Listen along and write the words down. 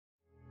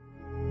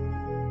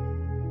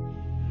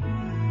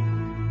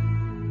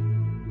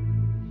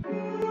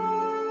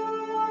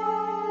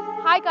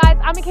guys,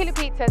 I'm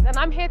Akiela and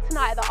I'm here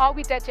tonight at the Are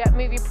We Dead Yet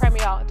movie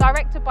premiere,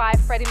 directed by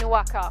Freddie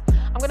Nwaka.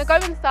 I'm going to go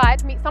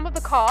inside, meet some of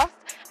the cast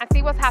and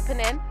see what's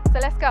happening, so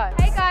let's go.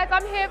 Hey guys,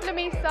 I'm here with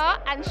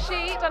Lamisa and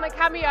she done a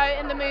cameo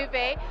in the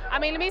movie. I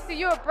mean, Lamisa,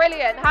 you were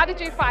brilliant. How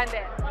did you find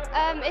it?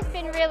 It's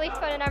been really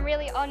fun and I'm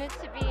really honoured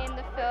to be in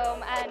the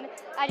film, and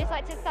I just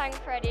like to thank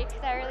Freddie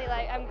because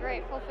I'm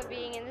grateful for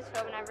being in this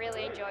film and I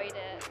really enjoyed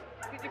it.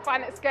 Did you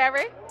find it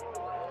scary?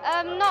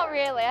 Not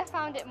really, I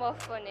found it more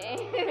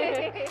funny.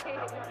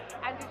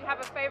 And did you have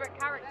a favourite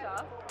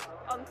character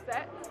on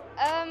set?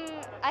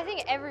 I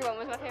think everyone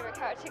was my favourite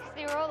character because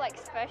they were all like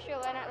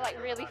special and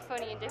like really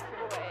funny in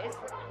different ways.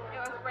 It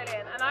was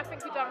brilliant and I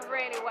think you've done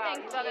really well.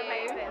 Thank You've done you.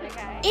 amazing.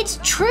 Okay. It's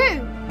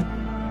true!